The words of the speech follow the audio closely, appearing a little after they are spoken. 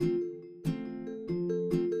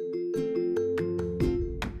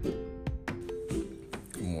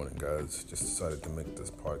guys. Just decided to make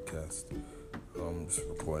this podcast. Just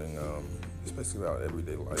recording, just basically about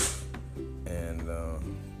everyday life. And a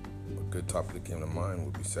good topic that came to mind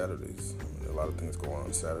would be Saturdays. A lot of things go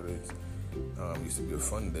on Saturdays. Used to be a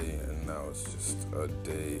fun day, and now it's just a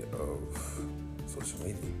day of social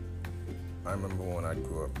media. I remember when I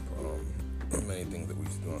grew up, many things that we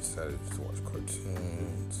used to do on Saturdays to watch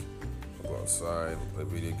cartoons, go outside, play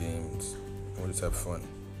video games, or just have fun.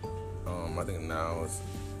 I think now is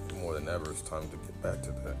more than ever it's time to get back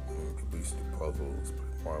to that. People used to do puzzles,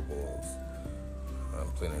 play marbles,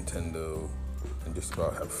 play Nintendo, and just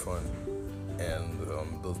about have fun. And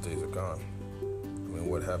those days are gone.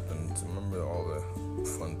 What happened? Remember all the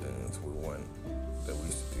fun things that we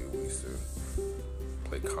used to do? We used to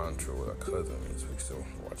play Contra with our cousins. We used to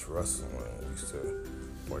watch wrestling. We used to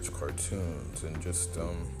watch cartoons and just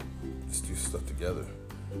do stuff together.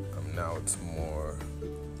 Now it's more,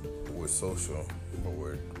 we're social, but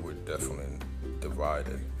we're definitely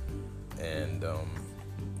divided, and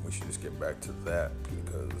we should just get back to that,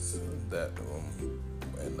 because that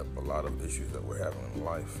end up a lot of issues that we're having in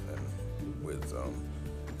life. And with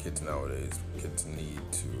kids nowadays, kids need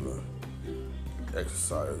to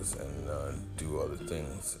exercise and do other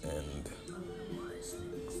things. And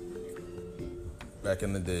back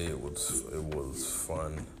in the day, it was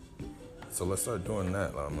fun. So let's start doing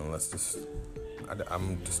that. I'm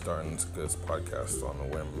just starting this podcast on a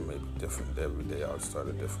whim, maybe different every day. I'll start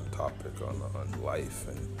a different topic on life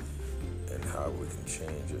and how we can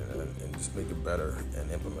change it and just make it better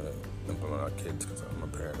and implement our kids, because I'm a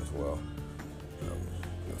parent as well.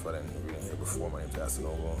 If I didn't read here before, my name's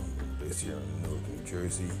Asanova. I'm based here in Newark, New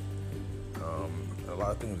Jersey. A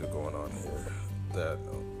lot of things are going on here that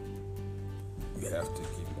we have to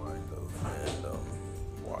keep mind of and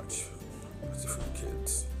watch, especially for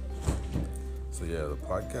kids. So yeah, the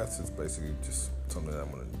podcast is basically just something that I'm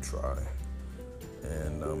going to try.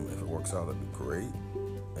 And if it works out, that'd be great.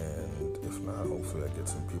 And if not, hopefully I get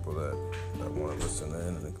some people that want to listen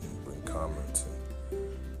in and can bring comments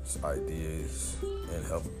and just ideas and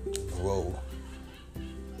help grow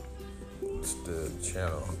the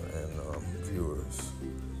channel and viewers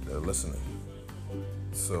that are listening.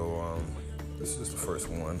 So this is the first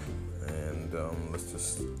one, and let's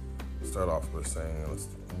just start off by saying,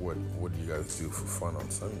 what do you guys do for fun on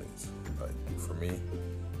Sundays? Like for me,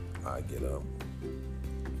 I get up,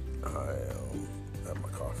 I have my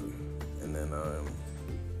coffee, and then I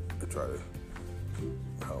try to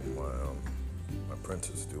help my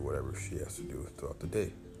princess do whatever she has to do throughout the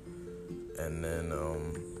day. And then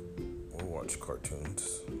we'll watch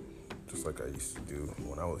cartoons, just like I used to do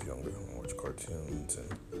when I was younger. I watch cartoons, and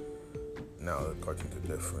now the cartoons are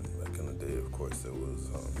different. Back in the day, of course, there was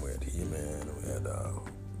we had He-Man, we had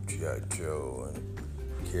G.I. Joe, and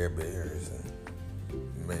Care Bears, and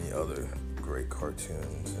many other great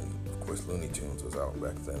cartoons. And of course, Looney Tunes was out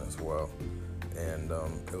back then as well. And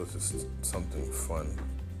it was just something fun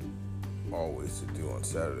always to do on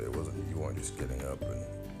Saturday. You weren't just getting up and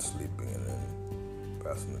sleeping and then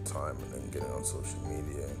passing the time and then getting on social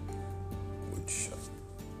media, which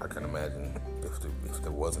I can imagine if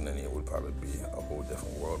there wasn't any, it would probably be a whole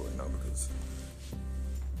different world right now, because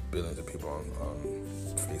billions of people on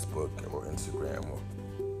Facebook or Instagram or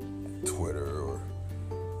Twitter, or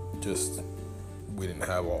just, we didn't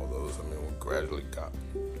have all those. We gradually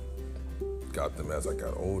got them as I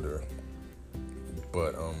got older,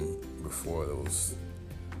 but before there was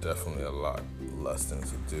definitely a lot less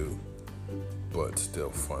things to do, but still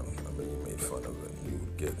fun. You made fun of it. You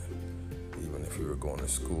would get, even if you were going to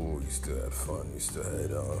school, you still had fun. You still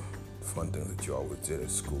had fun things that you always did at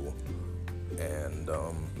school, and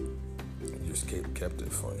you just kept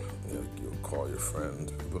it fun. You'll call your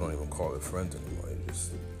friends. People don't even call their friends anymore.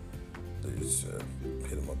 They just hit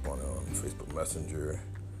them up on Facebook Messenger,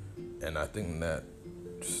 and I think that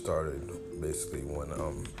started basically when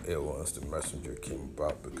AOL Instant Messenger came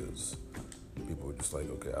about, because people were just like,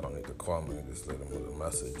 okay, I don't need to call them, I can just leave them with a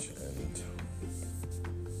message and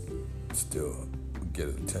still get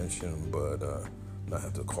his attention, but not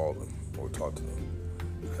have to call them or talk to them.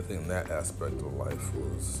 I think that aspect of life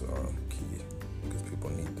was key, because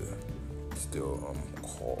people need to still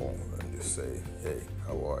call and just say, hey,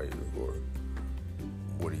 how are you, or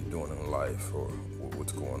what are you doing in life, or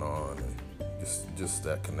what's going on, and just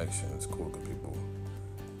that connection is cool, because people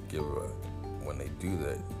when they do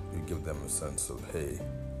that, you give them a sense of, hey,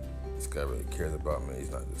 this guy really cares about me.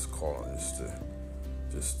 He's not just calling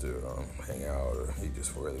just to hang out, or he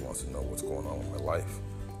just really wants to know what's going on with my life.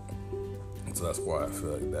 And so that's why I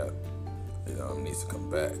feel like that needs to come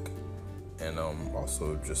back. And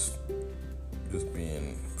also just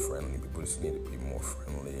being friendly. People just need to be more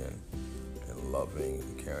friendly and loving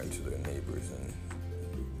and caring to their neighbors. And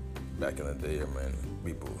back in the day, man,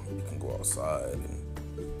 people, you can go outside and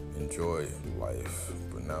enjoy life,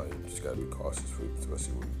 but now you just gotta be cautious,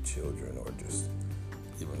 especially with children or just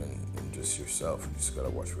even in just yourself. You just gotta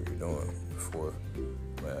watch what you're doing. Before,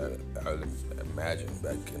 man, I imagine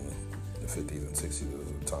back in the 50s and 60s, there was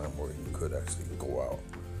a time where you could actually go out,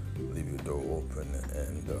 leave your door open,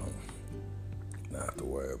 and not have to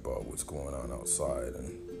worry about what's going on outside,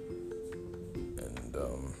 and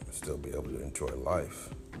still be able to enjoy life.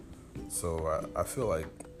 So I feel like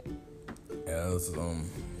as the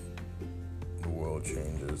world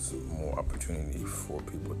changes, more opportunity for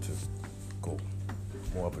people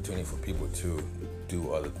to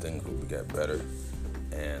do other things will get better.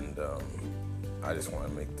 And I just want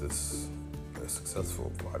to make this a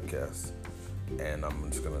successful podcast, and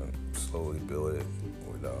I'm just gonna slowly build it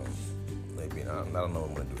with maybe not, I don't know what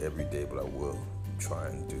I'm gonna do every day, but I will try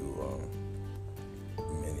and do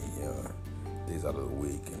many days out of the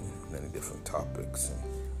week and many different topics, and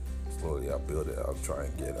slowly I'll build it. I'll try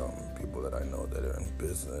and get people that I know that are in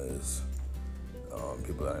business,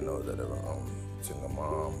 people that I know that are single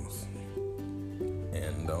moms,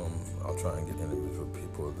 and I'll try and get interviews with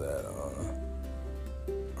people that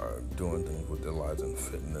are doing things with their lives in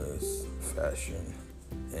fitness, fashion,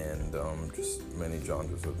 and just many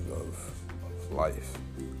genres of life.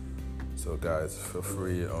 So guys, feel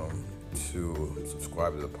free to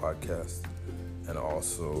subscribe to the podcast, and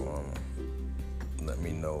also let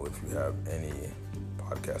me know if you have any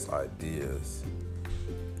podcast ideas,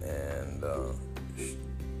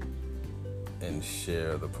 and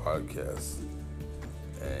share the podcast.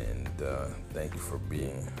 And thank you for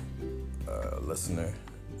being a listener,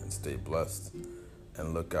 and stay blessed,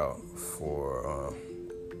 and look out for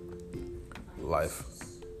Life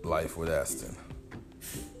with Aston.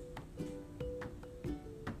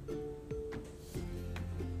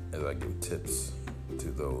 As I give tips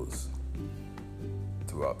to those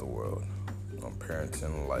throughout the world on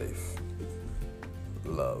parenting, life,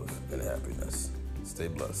 love, and happiness. Stay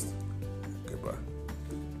blessed. Goodbye.